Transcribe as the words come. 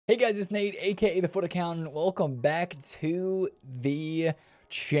Hey guys, it's Nate, aka the Foot Accountant. Welcome back to the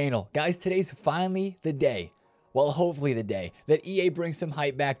channel. Guys, today's finally the day. Well, hopefully the day that EA brings some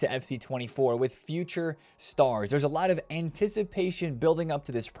hype back to FC24 with future stars. There's a lot of anticipation building up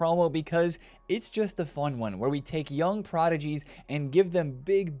to this promo because it's just a fun one where we take young prodigies and give them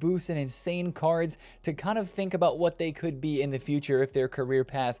big boosts and insane cards to kind of think about what they could be in the future if their career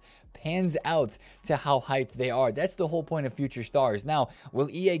path pans out to how hyped they are. That's the whole point of future stars. Now, will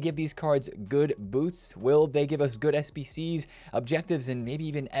EA give these cards good boosts? Will they give us good SBCs, objectives, and maybe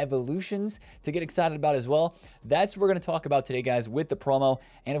even evolutions to get excited about as well? That's what we're going to talk about today, guys, with the promo,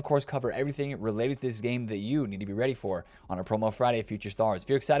 and of course cover everything related to this game that you need to be ready for on our Promo Friday Future Stars. If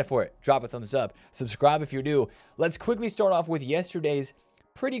you're excited for it, drop a thumbs up, subscribe if you're new. Let's quickly start off with yesterday's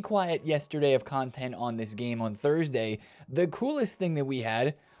pretty quiet yesterday of content on this game on Thursday. The coolest thing that we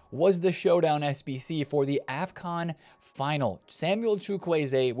had was the showdown SBC for the AFCON final. Samuel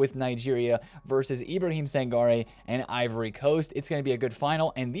Chukwueze with Nigeria versus Ibrahim Sangare and Ivory Coast. It's going to be a good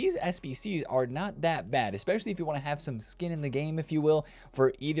final, and these SBCs are not that bad, especially if you want to have some skin in the game, if you will,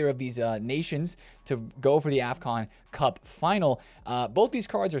 for either of these nations to go for the AFCON Cup final. Both these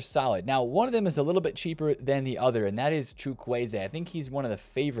cards are solid. Now, one of them is a little bit cheaper than the other, and that is Chukwueze. I think he's one of the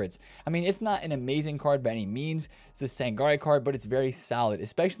favorites. I mean, it's not an amazing card by any means. It's a Sangare card, but it's very solid,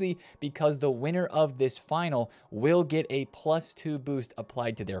 especially because the winner of this final will get a +2 boost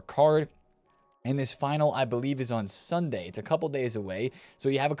applied to their card. And this final, I believe, is on Sunday. It's a couple days away, so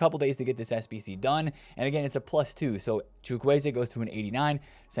you have a couple days to get this SBC done. And again, it's a +2, so Chukwueze goes to an 89,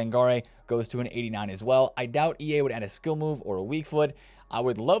 Sangare goes to an 89 as well. I doubt EA would add a skill move or a weak foot. I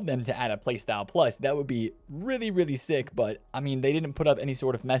would love them to add a playstyle plus. That would be really, really sick, but I mean, they didn't put up any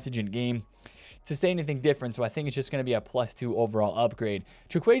sort of message in game to say anything different, so I think it's just going to be a +2 overall upgrade.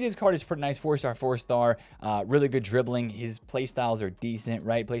 Chukwueze's card is pretty nice, 4-star, 4-star, really good dribbling. His playstyles are decent,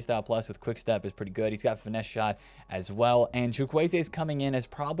 right? Playstyle plus with quick step is pretty good. He's got finesse shot as well, and Chukwueze is coming in as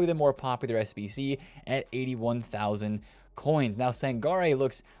probably the more popular SBC at 81,000 coins. Now, Sangare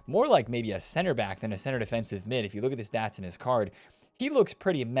looks more like maybe a center back than a center defensive mid. If you look at the stats in his card, he looks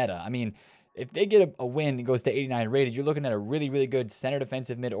pretty meta. I mean, if they get a win and goes to 89 rated, you're looking at a really, really good center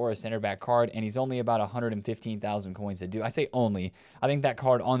defensive mid or a center back card, and he's only about 115,000 coins to do. I say only. I think that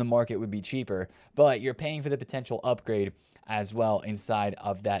card on the market would be cheaper, but you're paying for the potential upgrade as well inside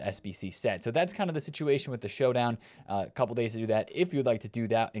of that SBC set. So that's kind of the situation with the showdown. A couple days to do that if you'd like to do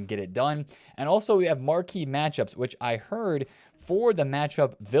that and get it done. And also we have marquee matchups, which I heard for the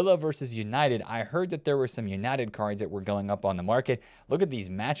matchup Villa versus United. I heard that there were some United cards that were going up on the market. Look at these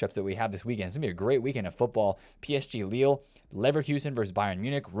matchups that we have this weekend. It's going to be a great weekend of football. PSG Lille, Leverkusen versus Bayern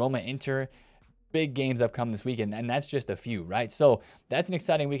Munich, Roma Inter. Big games upcoming this weekend, and that's just a few, right? So that's an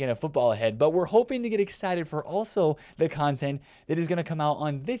exciting weekend of football ahead, but we're hoping to get excited for also the content that is going to come out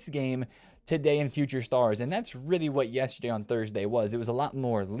on this game today in Future Stars, and that's really what yesterday on Thursday was. It was a lot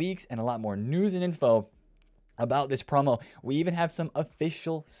more leaks and a lot more news and info about this promo. We even have some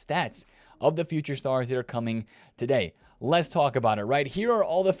official stats of the Future Stars that are coming today. Let's talk about it, right? Here are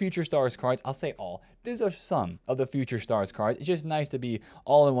all the Future Stars cards. I'll say all. These are some of the Future Stars cards. It's just nice to be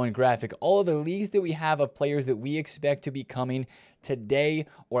all in one graphic. All of the leagues that we have of players that we expect to be coming today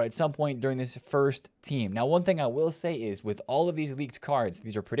or at some point during this first team. Now, one thing I will say is with all of these leaked cards,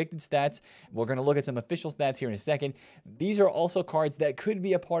 these are predicted stats. We're going to look at some official stats here in a second. These are also cards that could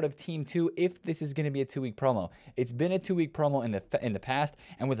be a part of Team 2 if this is going to be a 2-week promo. It's been a 2-week promo in the past,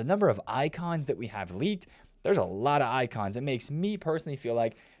 and with the number of icons that we have leaked, there's a lot of icons. It makes me personally feel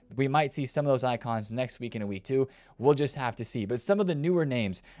like we might see some of those icons next week in a week 2. We'll just have to see. But some of the newer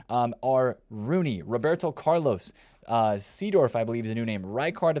names are Rooney, Roberto Carlos, Seedorf, I believe is a new name.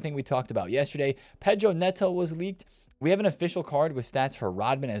 Rijkaard, I think we talked about yesterday. Pedro Neto was leaked. We have an official card with stats for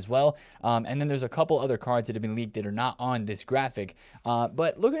Rodman as well. And then there's a couple other cards that have been leaked that are not on this graphic.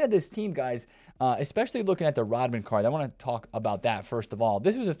 But looking at this team, guys, especially looking at the Rodman card, I want to talk about that first of all.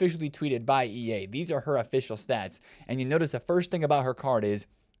 This was officially tweeted by EA. These are her official stats. And you notice the first thing about her card is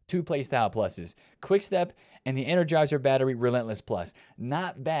 2 playstyle pluses. Quick Step and the Energizer Battery Relentless Plus.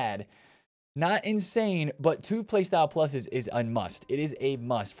 Not bad. Not insane, but 2 playstyle pluses is a must. It is a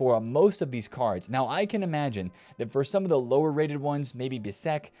must for most of these cards. Now, I can imagine that for some of the lower rated ones, maybe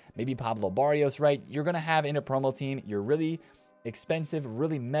Bisek, maybe Pablo Barrios, right? You're going to have in a promo team, you're really expensive,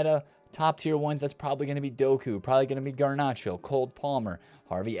 really meta, top tier ones. That's probably going to be Doku, probably going to be Garnacho, Cole Palmer,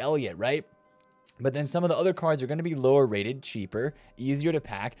 Harvey Elliott, right? But then some of the other cards are going to be lower rated, cheaper, easier to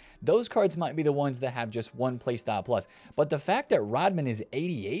pack. Those cards might be the ones that have just 1 playstyle plus. But the fact that Rodman is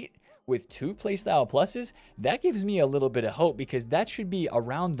 88 with 2 playstyle pluses, that gives me a little bit of hope because that should be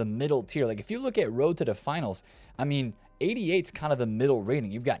around the middle tier. Like if you look at Road to the Finals, I mean, 88's kind of the middle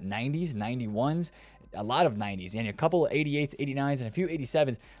rating. You've got 90s, 91s, a lot of 90s, and a couple of 88s, 89s, and a few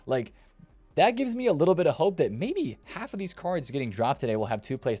 87s. Like, that gives me a little bit of hope that maybe half of these cards getting dropped today will have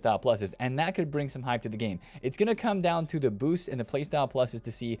 2 playstyle pluses, and that could bring some hype to the game. It's going to come down to the boost and the playstyle pluses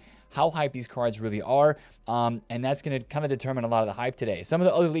to see how hype these cards really are, and that's going to kind of determine a lot of the hype today. Some of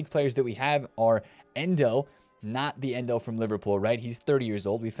the other league players that we have are Endo, not the Endo from Liverpool, right? He's 30 years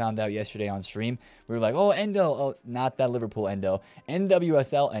old. We found out yesterday on stream. We were like, oh, Endo. Oh, not that Liverpool Endo.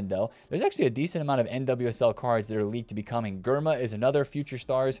 NWSL Endo. There's actually a decent amount of NWSL cards that are leaked to be coming. Gurma is another Future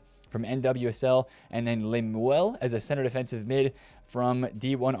Stars from NWSL, and then Lemuel as a center defensive mid from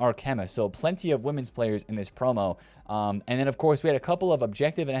D1 Arkema. So plenty of women's players in this promo. And then, of course, we had a couple of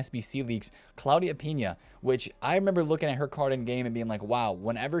objective and SBC leaks. Claudia Pina, which I remember looking at her card in game and being like, wow,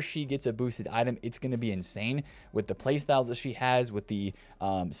 whenever she gets a boosted item, it's going to be insane with the playstyles that she has, with the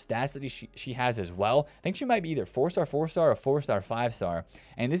stats that she has as well. I think she might be either 4-star, 4-star, or 4-star, 5-star.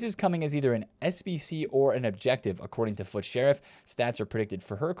 And this is coming as either an SBC or an objective, according to Foot Sheriff. Stats are predicted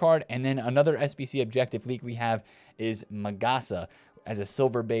for her card. And then another SBC objective leak we have is Magasa as a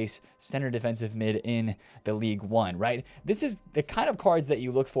silver base center defensive mid in the League One, right? This is the kind of cards that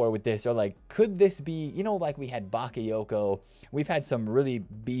you look for with this, are like, could this be, you know, like we had Bakayoko. We've had some really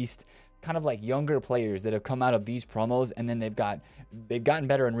beast kind of like younger players that have come out of these promos, and then they've gotten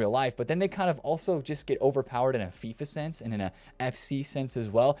better in real life, but then they kind of also just get overpowered in a FIFA sense and in a FC sense as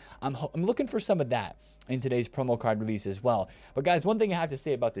well. I'm looking for some of that in today's promo card release as well. But guys, one thing I have to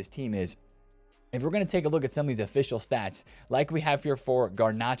say about this team is, if we're going to take a look at some of these official stats, like we have here for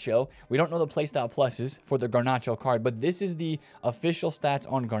Garnacho, we don't know the playstyle pluses for the Garnacho card, but this is the official stats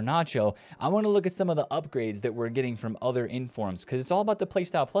on Garnacho. I want to look at some of the upgrades that we're getting from other informs, because it's all about the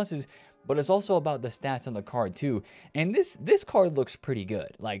playstyle pluses, but it's also about the stats on the card too. And this card looks pretty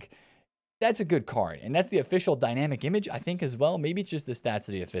good. Like, that's a good card, and that's the official dynamic image, I think, as well. Maybe it's just the stats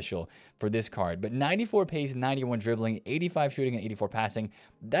of the official for this card, but 94 pace, 91 dribbling, 85 shooting, and 84 passing.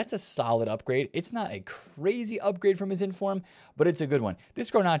 That's a solid upgrade. It's not a crazy upgrade from his inform, but it's a good one.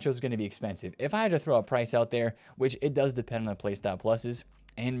 This Garnacho is going to be expensive. If I had to throw a price out there, which it does depend on the playstyle pluses,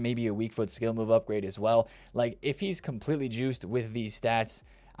 and maybe a weak foot skill move upgrade as well, like if he's completely juiced with these stats,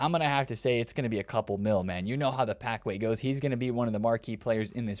 I'm going to have to say it's going to be a couple mil, man. You know how the pack weight goes. He's going to be one of the marquee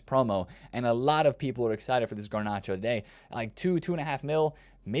players in this promo, and a lot of people are excited for this Garnacho today. Like 2.5 mil,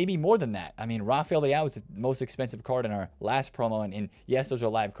 maybe more than that. I mean, Rafael Leao was the most expensive card in our last promo, and yes, those are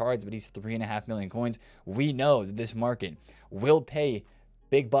live cards, but he's 3.5 million coins. We know that this market will pay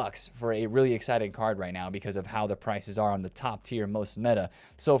big bucks for a really exciting card right now because of how the prices are on the top tier, most meta.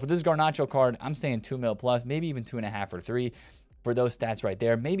 So for this Garnacho card, I'm saying 2 mil plus, maybe even 2.5 or 3. For those stats right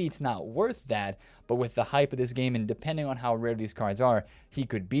there. Maybe it's not worth that, but with the hype of this game and depending on how rare these cards are, he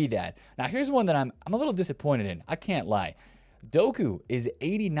could be that. Now, here's one that I'm a little disappointed in. I can't lie. Doku is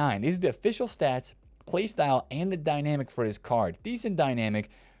 89. These are the official stats, playstyle, and the dynamic for his card. Decent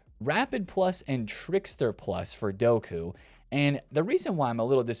dynamic, rapid plus, and trickster plus for Doku. And the reason why I'm a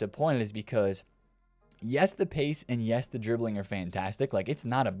little disappointed is because, yes, the pace and yes, the dribbling are fantastic. Like, it's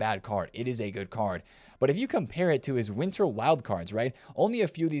not a bad card. It is a good card. But if you compare it to his winter wild cards, right? Only a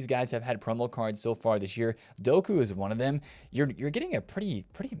few of these guys have had promo cards so far this year. Doku is one of them. You're getting a pretty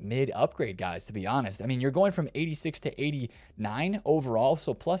mid upgrade, guys, to be honest. I mean, you're going from 86 to 89 overall,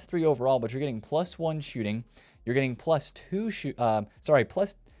 so +3 overall, but you're getting +1 shooting. You're getting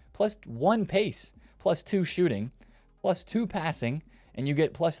 +1 pace, +2 shooting, +2 passing, and you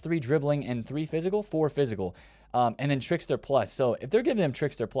get +3 dribbling and 3 physical, 4 physical, and then Trickster Plus. So if they're giving him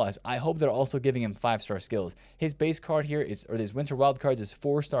Trickster Plus, I hope they're also giving him 5-star skills. His base card here is, or his Winter Wild cards is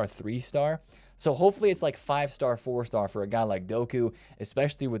 4-star, 3-star. So hopefully it's like 5-star, 4-star for a guy like Doku,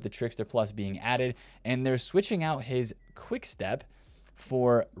 especially with the Trickster Plus being added. And they're switching out his Quick Step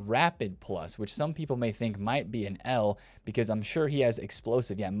for Rapid Plus, which some people may think might be an L because I'm sure he has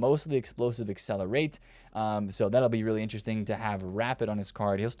explosive. Yeah, mostly explosive accelerate. So that'll be really interesting to have Rapid on his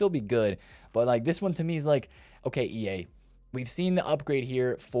card. He'll still be good, but like this one to me is like, okay, EA, we've seen the upgrade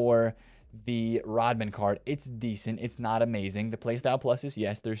here for the Rodman card. It's decent. It's not amazing. The playstyle pluses,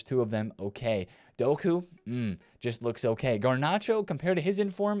 yes, there's 2 of them. Okay. Doku, just looks okay. Garnacho, compared to his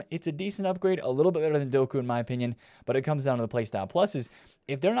inform, it's a decent upgrade, a little bit better than Doku in my opinion, but it comes down to the playstyle pluses.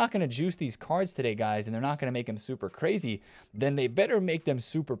 If they're not going to juice these cards today, guys, and they're not going to make them super crazy, then they better make them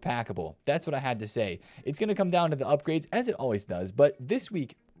super packable. That's what I had to say. It's going to come down to the upgrades, as it always does, but this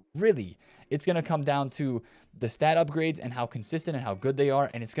week, really, it's going to come down to the stat upgrades and how consistent and how good they are,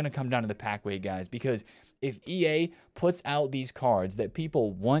 and it's going to come down to the pack weight, guys, because if EA puts out these cards that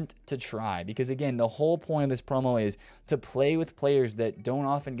people want to try, because again, the whole point of this promo is to play with players that don't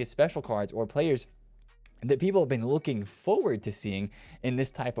often get special cards or players that people have been looking forward to seeing in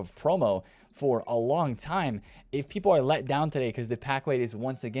this type of promo for a long time. If people are let down today because the pack weight is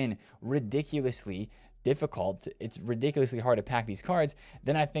once again ridiculously difficult, it's ridiculously hard to pack these cards,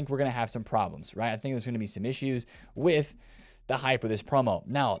 then I think we're going to have some problems, right? I think there's going to be some issues with the hype of this promo.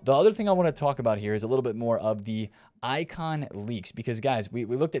 Now, the other thing I want to talk about here is a little bit more of the icon leaks, because guys, we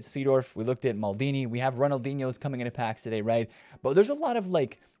looked at Seedorf, we looked at Maldini, we have Ronaldinho's coming into packs today, right? But there's a lot of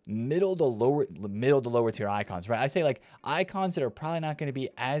like middle to lower tier icons, right? I say like icons that are probably not going to be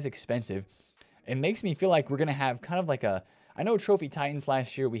as expensive. It makes me feel like we're going to have kind of like a, I know Trophy Titans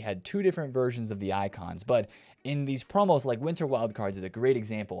last year, we had 2 different versions of the icons, but in these promos, like Winter Wildcards is a great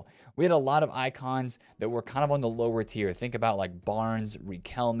example. We had a lot of icons that were kind of on the lower tier. Think about like Barnes,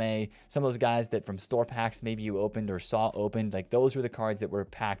 Riquelme, some of those guys that from store packs maybe you opened or saw opened. Like those were the cards that were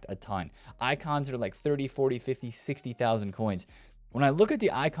packed a ton. Icons that are like 30, 40, 50, 60,000 coins. When I look at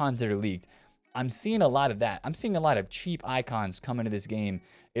the icons that are leaked, I'm seeing a lot of that. I'm seeing a lot of cheap icons come into this game.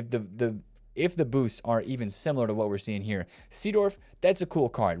 If the boosts are even similar to what we're seeing here. Seedorf, that's a cool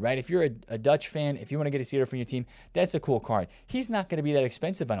card, right? If you're a Dutch fan, if you want to get a Seedorf from your team, that's a cool card. He's not going to be that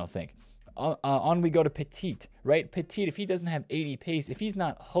expensive, I don't think. On we go to Petit, right? Petit, if he doesn't have 80 pace, if he's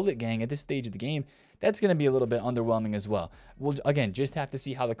not Hullet Gang at this stage of the game, that's going to be a little bit underwhelming as well. We'll, again, just have to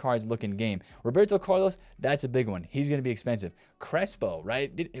see how the cards look in game. Roberto Carlos, that's a big one. He's going to be expensive. Crespo,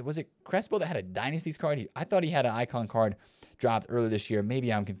 right? Was it Crespo that had a Dynasties card? I thought he had an Icon card dropped earlier this year.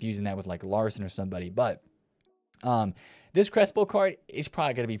 Maybe I'm confusing that with like Larson or somebody. But this Crespo card is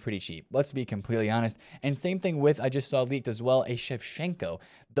probably going to be pretty cheap. Let's be completely honest. And same thing with, I just saw leaked as well, a Shevchenko.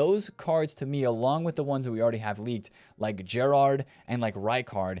 Those cards to me, along with the ones that we already have leaked, like Gerard and like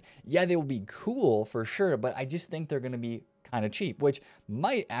Rijkaard, yeah, they will be cool for sure, but I just think they're going to be kind of cheap, which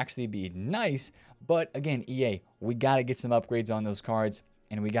might actually be nice. But again, EA, we got to get some upgrades on those cards,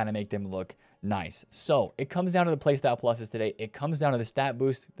 and we got to make them look nice. So it comes down to the playstyle pluses today. It comes down to the stat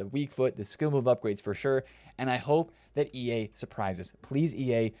boost, the weak foot, the skill move upgrades for sure. And I hope that EA surprises. Please,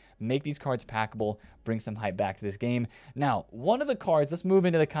 EA, make these cards packable, bring some hype back to this game. Now, one of the cards, let's move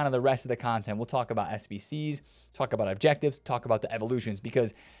into the kind of the rest of the content. We'll talk about SBCs, talk about objectives, talk about the evolutions,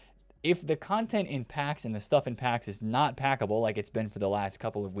 because if the content in packs and the stuff in packs is not packable like it's been for the last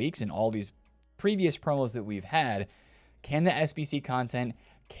couple of weeks and all these previous promos that we've had, can the SBC content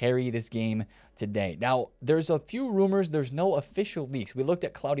carry this game today? Now, there's a few rumors. There's no official leaks. We looked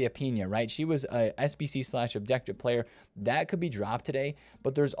at Claudia Pina, right? She was a SBC / objective player. That could be dropped today.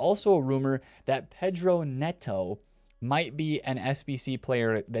 But there's also a rumor that Pedro Neto might be an SBC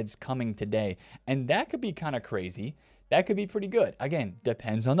player that's coming today. And that could be kind of crazy. That could be pretty good. Again,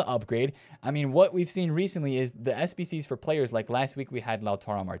 depends on the upgrade. I mean, what we've seen recently is the SBCs for players. Like last week, we had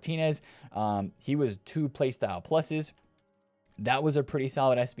Lautaro Martinez. He was 2 playstyle pluses. That was a pretty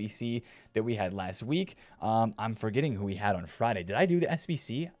solid SBC that we had last week. I'm forgetting who we had on Friday. Did I do the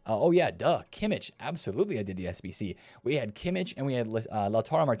SBC? Oh, yeah, duh. Kimmich. Absolutely, I did the SBC. We had Kimmich and we had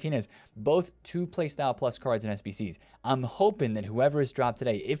Lautaro Martinez, both 2 playstyle plus cards in SBCs. I'm hoping that whoever is dropped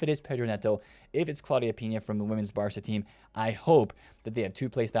today, if it is Pedro Neto, if it's Claudia Pina from the women's Barca team, I hope that they have 2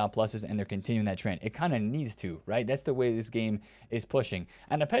 playstyle pluses and they're continuing that trend. It kind of needs to, right? That's the way this game is pushing.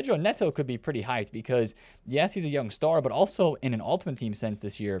 And a Pedro Neto could be pretty hyped because, yes, he's a young star, but also in an Ultimate Team sense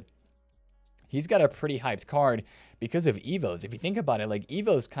this year, he's got a pretty hyped card because of Evos. If you think about it, like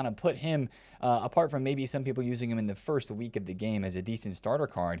Evos kind of put him, apart from maybe some people using him in the first week of the game as a decent starter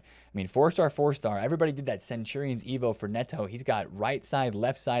card. I mean, 4-star, 4-star. Everybody did that Centurions Evo for Neto. He's got right side,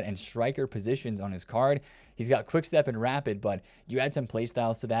 left side, and striker positions on his card. He's got quick step and rapid, but you add some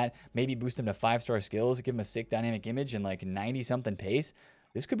playstyles to that. Maybe boost him to 5-star skills, give him a sick dynamic image and like 90-something pace.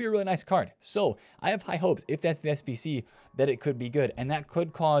 This could be a really nice card. So I have high hopes, if that's the SBC, that it could be good. And that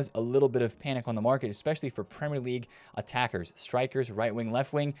could cause a little bit of panic on the market, especially for Premier League attackers, strikers, right wing,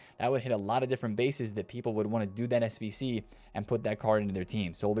 left wing. That would hit a lot of different bases that people would want to do that SBC and put that card into their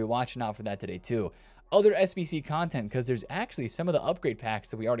team. So we'll be watching out for that today too. Other SBC content, because there's actually some of the upgrade packs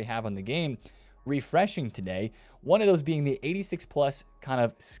that we already have on the game refreshing today. One of those being the 86 plus kind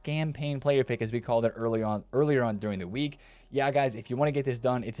of scam pain player pick, as we called it earlier on during the week. Yeah, guys, if you want to get this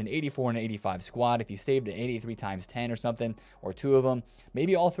done, it's an 84 and an 85 squad. If you saved an 83 times 10 or something, or 2 of them,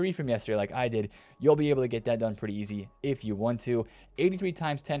 maybe all 3 from yesterday like I did, you'll be able to get that done pretty easy if you want to. 83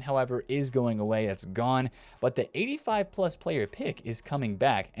 times 10, however, is going away. That's gone. But the 85 plus player pick is coming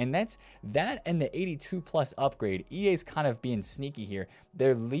back. And that's that and the 82 plus upgrade. EA's kind of being sneaky here.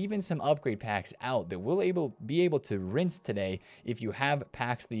 They're leaving some upgrade packs out that we'll be able to rinse today if you have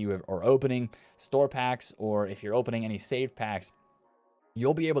packs that you are opening, store packs, or if you're opening any save packs.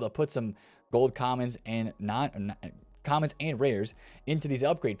 You'll be able to put some gold commons and commons and rares into these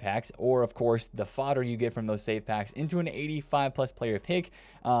upgrade packs, or of course the fodder you get from those save packs into an 85 plus player pick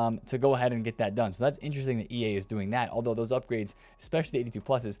to go ahead and get that done. So that's interesting that EA is doing that, although those upgrades, especially the 82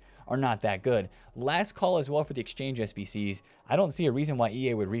 pluses, are not that good. Last call as well for the exchange SBCs. I don't see a reason why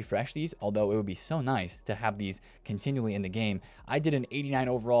EA would refresh these, although it would be so nice to have these continually in the game. I did an 89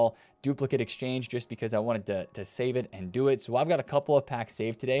 overall duplicate exchange just because I wanted to save it and do it. So I've got a couple of packs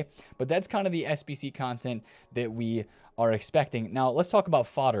saved today, but that's kind of the SBC content that we are expecting. Now let's talk about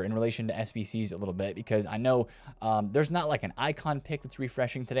fodder in relation to SBCs a little bit, because I know there's not like an icon pick that's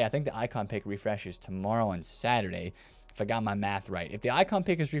refreshing today. I think the icon pick refreshes tomorrow and Saturday, if I got my math right. If the icon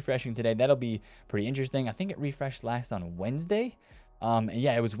pick is refreshing today, that'll be pretty interesting. I think it refreshed last on Wednesday.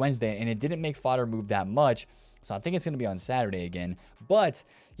 Yeah, it was Wednesday, and it didn't make fodder move that much. So I think it's going to be on Saturday again. But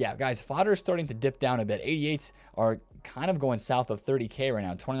yeah, guys, fodder is starting to dip down a bit. 88s are kind of going south of 30K right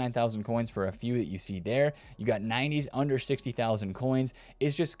now. 29,000 coins for a few that you see there. You got 90s under 60,000 coins.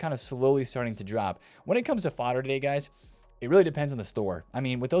 It's just kind of slowly starting to drop. When it comes to fodder today, guys, it really depends on the store. I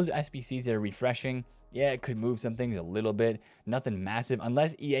mean, with those SBCs that are refreshing, yeah, it could move some things a little bit. Nothing massive,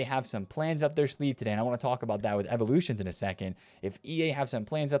 unless EA have some plans up their sleeve today. And I want to talk about that with evolutions in a second. If EA have some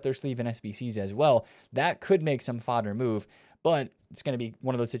plans up their sleeve in SBCs as well, that could make some fodder move. But it's going to be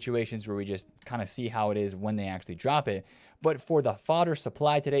one of those situations where we just kind of see how it is when they actually drop it. But for the fodder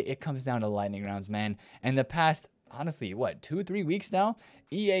supply today, it comes down to lightning rounds, man. And the past, honestly, what, 2-3 weeks now,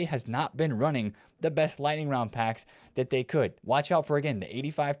 EA has not been running the best lightning round packs that they could. Watch out for, again, the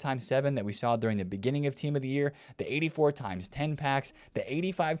 85 times 7 that we saw during the beginning of Team of the Year, the 84 times 10 packs, the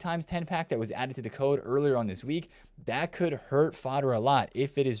 85 times 10 pack that was added to the code earlier on this week. That could hurt fodder a lot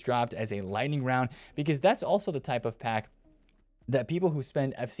if it is dropped as a lightning round, because that's also the type of pack that people who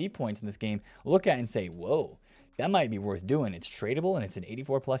spend FC points in this game look at and say, whoa, that might be worth doing. It's tradable and it's an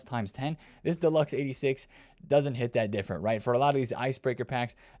 84 plus times 10. This deluxe 86 doesn't hit that different, right? For a lot of these icebreaker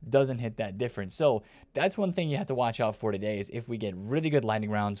packs, doesn't hit that different. So that's one thing you have to watch out for today, is if we get really good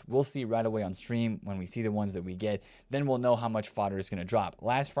lightning rounds, we'll see right away on stream when we see the ones that we get, then we'll know how much fodder is going to drop.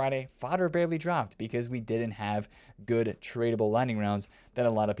 Last Friday, fodder barely dropped because we didn't have good tradable lightning rounds that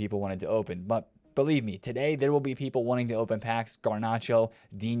a lot of people wanted to open. But believe me, today there will be people wanting to open packs. Garnacho,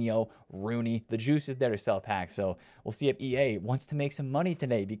 Dino, Rooney. The juice is there to sell packs. So we'll see if EA wants to make some money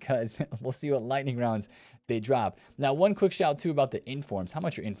today, because we'll see what lightning rounds they drop. Now, one quick shout too about the informs. How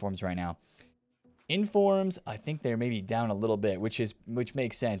much are informs right now? Informs, I think they're maybe down a little bit, which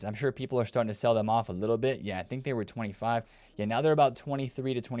makes sense. I'm sure people are starting to sell them off a little bit. Yeah, I think they were 25. Yeah, now they're about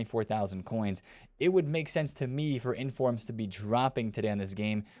 23 to 24,000 coins. It would make sense to me for informs to be dropping today on this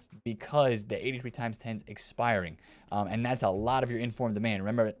game, because the 83 times 10 is expiring. And that's a lot of your inform demand.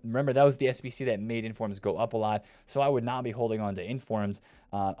 Remember that was the SBC that made informs go up a lot. So I would not be holding on to informs.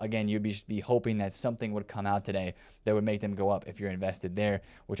 Again, you'd just be hoping that something would come out today that would make them go up if you're invested there,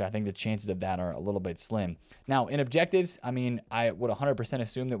 which I think the chances of that are a little bit slim. Now, in objectives, I mean, I would 100%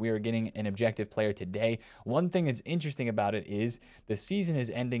 assume that we are getting an objective player today. One thing that's interesting about it is the season is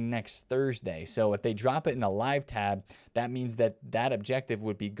ending next Thursday. So if they drop it in the live tab, that means that that objective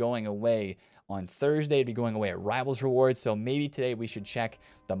would be going away on Thursday. It'd be going away at Rivals Rewards. So maybe today we should check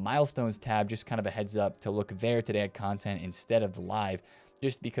the Milestones tab, just kind of a heads up to look there today at content instead of the live,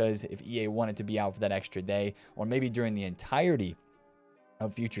 just because if EA wanted to be out for that extra day, or maybe during the entirety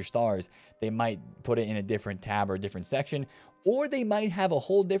of Future Stars, they might put it in a different tab or a different section, or they might have a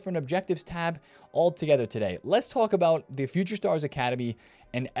whole different objectives tab altogether today. Let's talk about the Future Stars Academy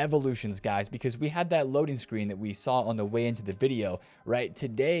and evolutions, guys, because we had that loading screen that we saw on the way into the video, right?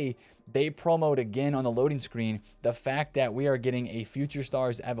 Today, they promote again on the loading screen the fact that we are getting a Future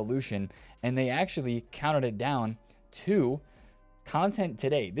Stars evolution, and they actually counted it down to content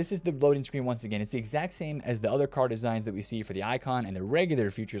today. This is the loading screen once again. It's the exact same as the other card designs that we see for the icon and the regular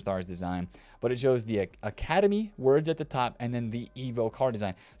Future Stars design, but it shows the Academy words at the top and then the Evo card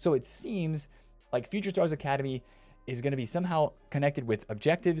design. So it seems like Future Stars Academy is going to be somehow connected with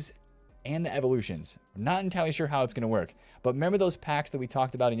objectives and the evolutions. I'm not entirely sure how it's going to work, but remember those packs that we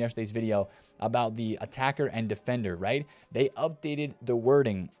talked about in yesterday's video about the attacker and defender, right? They updated the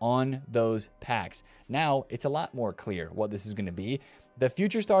wording on those packs. Now it's a lot more clear what this is going to be. The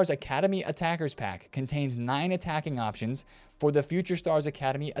Future Stars Academy Attackers pack contains 9 attacking options for the Future Stars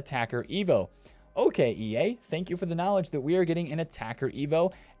Academy Attacker Evo. Okay, EA, thank you for the knowledge that we are getting an Attacker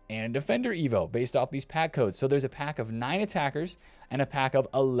Evo and a Defender Evo based off these pack codes. So there's a pack of 9 attackers and a pack of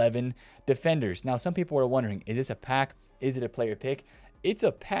 11 defenders. Now, some people are wondering, is this a pack? Is it a player pick? It's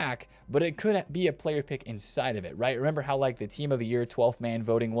a pack, but it could be a player pick inside of it, right? Remember how like the Team of the Year 12th man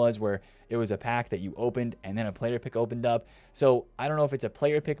voting was, where it was a pack that you opened and then a player pick opened up. So I don't know if it's a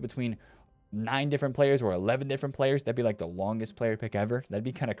player pick between 9 different players or 11 different players. That'd be like the longest player pick ever. That'd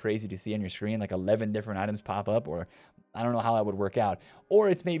be kind of crazy to see on your screen, like 11 different items pop up, or I don't know how that would work out. Or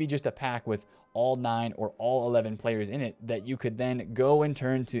it's maybe just a pack with all 9 or all 11 players in it that you could then go and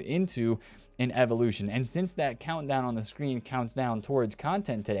turn into an evolution. And since that countdown on the screen counts down towards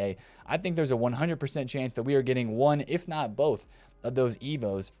content today, I think there's a 100% chance that we are getting one, if not both, of those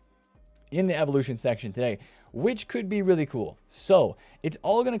Evos in the evolution section today, which could be really cool. So it's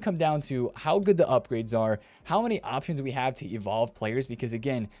all going to come down to how good the upgrades are, how many options we have to evolve players, because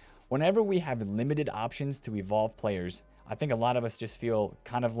again, whenever we have limited options to evolve players, I think a lot of us just feel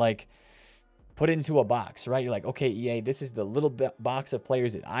kind of like put into a box, right? You're like, okay, EA, this is the little box of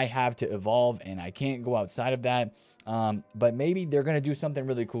players that I have to evolve, and I can't go outside of that. But maybe they're going to do something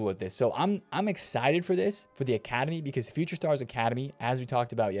really cool with this. So I'm excited for this, for the Academy, because Future Stars Academy, as we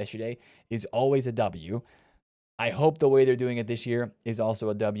talked about yesterday, is always a W. I hope the way they're doing it this year is also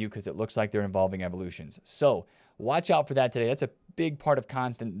a W, because it looks like they're involving evolutions. So watch out for that today. That's a big part of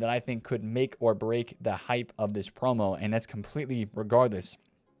content that I think could make or break the hype of this promo, and that's completely regardless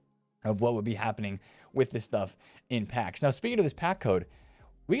of what would be happening with this stuff in packs. Now, speaking of this pack code,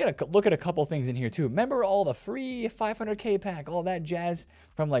 we got to look at a couple things in here too. Remember all the free 500K pack, all that jazz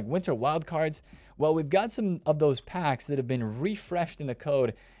from like Winter Wildcards? Well, we've got some of those packs that have been refreshed in the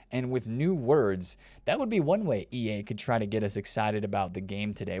code and with new words. That would be one way EA could try to get us excited about the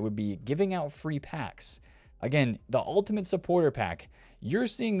game today, would be giving out free packs. Again, the Ultimate Supporter Pack. You're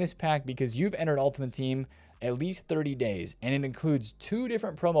seeing this pack because you've entered Ultimate Team at least 30 days, and it includes 2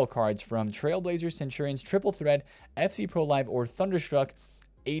 different promo cards from Trailblazers, Centurions, Triple Threat, FC Pro Live, or Thunderstruck,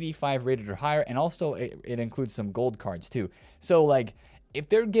 85 rated or higher, and also it includes some gold cards too. So like, if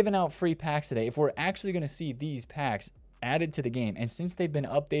they're giving out free packs today, if we're actually going to see these packs added to the game, and since they've been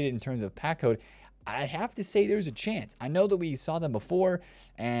updated in terms of pack code, I have to say there's a chance. I know that we saw them before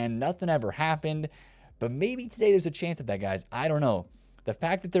and nothing ever happened, but maybe today there's a chance of that, guys. I don't know. The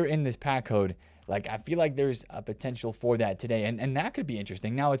fact that they're in this pack code, like, I feel like there's a potential for that today, and that could be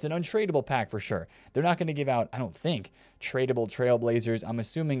interesting. Now, it's an untradeable pack for sure. They're not going to give out, I don't think, tradable Trailblazers. I'm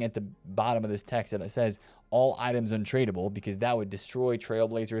assuming at the bottom of this text that it says all items untradeable, because that would destroy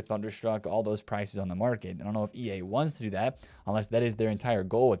Trailblazer, Thunderstruck, all those prices on the market. I don't know if EA wants to do that, unless that is their entire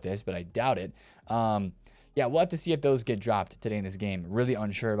goal with this, but I doubt it. Yeah, we'll have to see if those get dropped today in this game. Really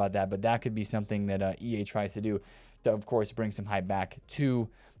unsure about that, but that could be something that EA tries to do to, of course, bring some hype back to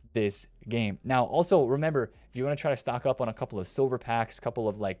this game. Now, also remember, if you want to try to stock up on a couple of silver packs, a couple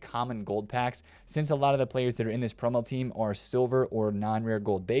of like common gold packs, since a lot of the players that are in this promo team are silver or non-rare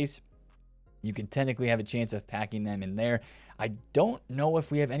gold base, you can technically have a chance of packing them in there. I don't know if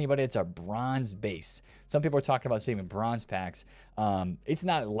we have anybody that's a bronze base. Some people are talking about saving bronze packs. It's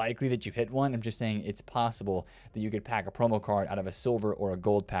not likely that you hit one. I'm just saying it's possible that you could pack a promo card out of a silver or a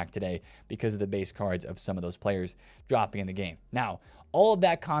gold pack today because of the base cards of some of those players dropping in the game. Now, all of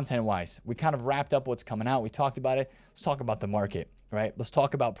that content-wise, we kind of wrapped up what's coming out. We talked about it. Let's talk about the market, right? Let's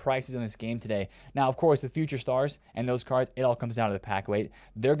talk about prices in this game today. Now, of course, the Future Stars and those cards, it all comes down to the pack weight.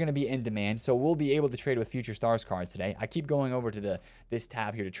 They're going to be in demand, so we'll be able to trade with Future Stars cards today. I keep going over to this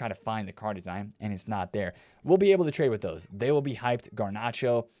tab here to try to find the card design, and it's not there. We'll be able to trade with those. They will be hyped.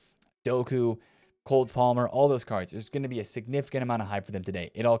 Garnacho, Doku, Cold Palmer, all those cards. There's going to be a significant amount of hype for them today.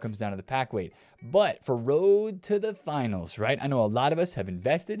 It all comes down to the pack weight. But for road to the finals, right? I know a lot of us have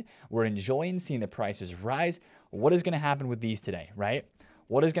invested. We're enjoying seeing the prices rise. What is going to happen with these today, right?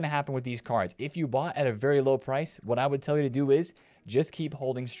 What is going to happen with these cards? If you bought at a very low price, what I would tell you to do is just keep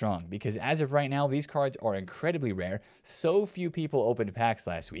holding strong, because as of right now, these cards are incredibly rare. So few people opened packs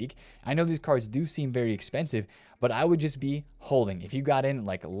last week. I know these cards do seem very expensive, but I would just be holding. If you got in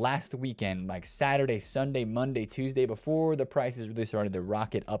like last weekend, like Saturday, Sunday, Monday, Tuesday, before the prices really started to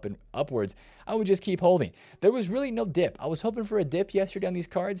rocket up and upwards, I would just keep holding. There was really no dip. I was hoping for a dip yesterday on these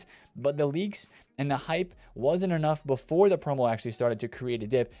cards, but the leaks and the hype wasn't enough before the promo actually started to create a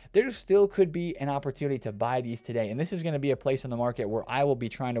dip. There still could be an opportunity to buy these today, and this is going to be a place on the market where I will be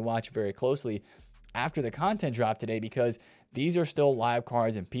trying to watch very closely after the content drop today, because these are still live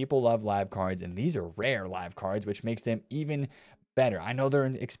cards and people love live cards, and these are rare live cards, which makes them even better. I know they're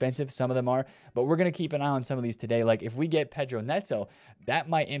expensive, some of them are, but we're going to keep an eye on some of these today. Like if we get Pedro Neto, that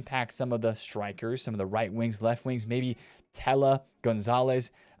might impact some of the strikers, some of the right wings, left wings, maybe Tella,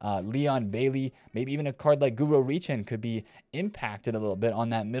 Gonzalez, Leon Bailey, maybe even a card like Guro Richen could be impacted a little bit on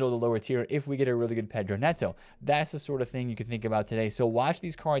that middle to lower tier if we get a really good Pedro Neto. That's the sort of thing you can think about today. So watch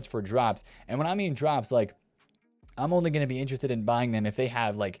these cards for drops. And when I mean drops, like I'm only going to be interested in buying them if they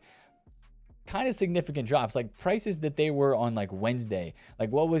have like kind of significant drops, like prices that they were on like Wednesday. Like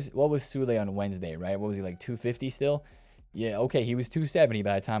what was Sule on Wednesday, right? What was he, like 250 still? Yeah, okay, he was 270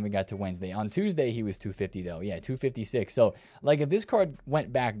 by the time we got to Wednesday. On Tuesday, he was 250 though. Yeah, 256. So, like, if this card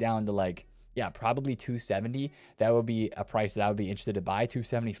went back down to like, yeah, probably 270, that would be a price that I would be interested to buy.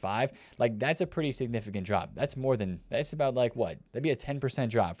 275, like, that's a pretty significant drop. That's more than, that's about like what? That'd be a 10%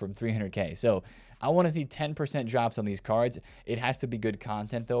 drop from 300K. So, I want to see 10% drops on these cards. It has to be good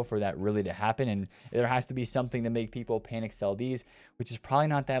content though for that really to happen, and there has to be something to make people panic sell these, which is probably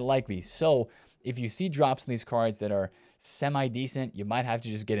not that likely. So, if you see drops on these cards that are semi-decent, you might have to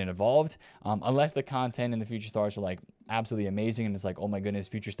just get involved, unless the content in the future stars are like absolutely amazing and it's like, oh my goodness,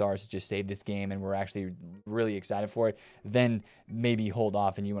 future stars just saved this game and we're actually really excited for it, then maybe hold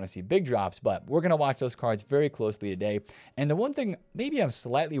off and you want to see big drops. But we're going to watch those cards very closely today. And the one thing maybe I'm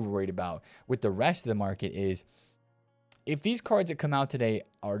slightly worried about with the rest of the market is if these cards that come out today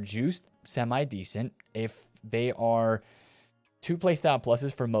are juiced semi-decent, if they are 2 playstyle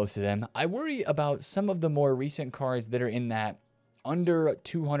pluses for most of them, I worry about some of the more recent cards that are in that under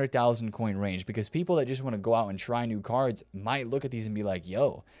 200,000 coin range, because people that just want to go out and try new cards might look at these and be like,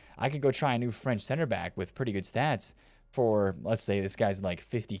 yo, I could go try a new French center back with pretty good stats for, let's say this guy's like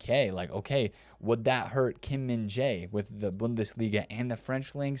 50K. Like, okay, would that hurt Kim Min-jae with the Bundesliga and the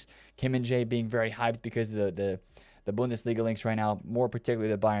French links? Kim Min-jae being very hyped because of the Bundesliga links right now, more particularly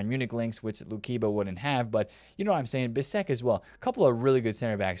the Bayern Munich links, which Lukiba wouldn't have. But you know what I'm saying? Bisek as well. A couple of really good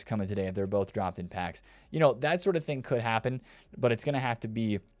center backs coming today if they're both dropped in packs. You know, that sort of thing could happen, but it's going to have to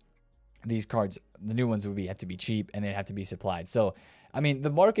be, these cards, the new ones would have to be cheap and they'd have to be supplied. So, I mean, the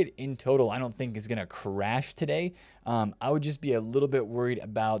market in total, I don't think is going to crash today. I would just be a little bit worried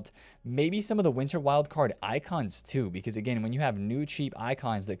about maybe some of the winter wildcard icons too, because again, when you have new cheap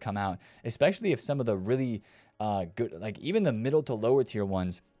icons that come out, especially if some of the really good, like even the middle to lower tier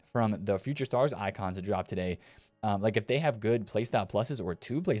ones from the Future Stars icons that dropped today, like if they have good playstyle pluses or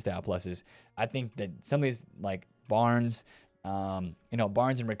 2 playstyle pluses, I think that some of these like Barnes, you know,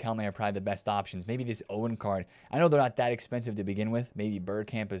 Barnes and Riquelme are probably the best options. Maybe this Owen card, I know they're not that expensive to begin with. Maybe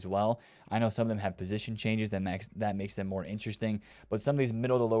Birdcamp as well. I know some of them have position changes that makes them more interesting. But some of these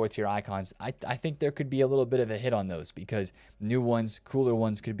middle to lower tier icons, I think there could be a little bit of a hit on those because new ones, cooler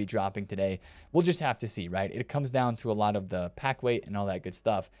ones could be dropping today. We'll just have to see, right? It comes down to a lot of the pack weight and all that good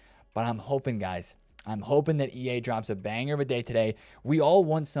stuff. But I'm hoping, guys, I'm hoping that EA drops a banger of a day today. We all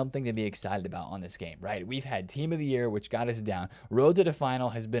want something to be excited about on this game, right? We've had Team of the Year, which got us down. Road to the Final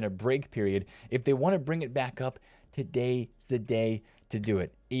has been a break period. If they want to bring it back up, today's the day to do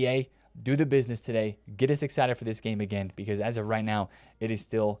it. EA, do the business today. Get us excited for this game again, because as of right now, it is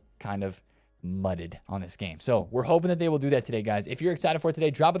still kind of mudded on this game. So we're hoping that they will do that today, guys. If you're excited for it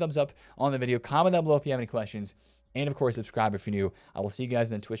today, drop a thumbs up on the video. Comment down below if you have any questions. And of course, subscribe if you're new. I will see you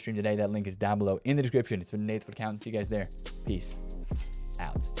guys in the Twitch stream today. That link is down below in the description. It's been TheFutAccountant. See you guys there. Peace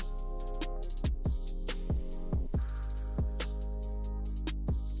out.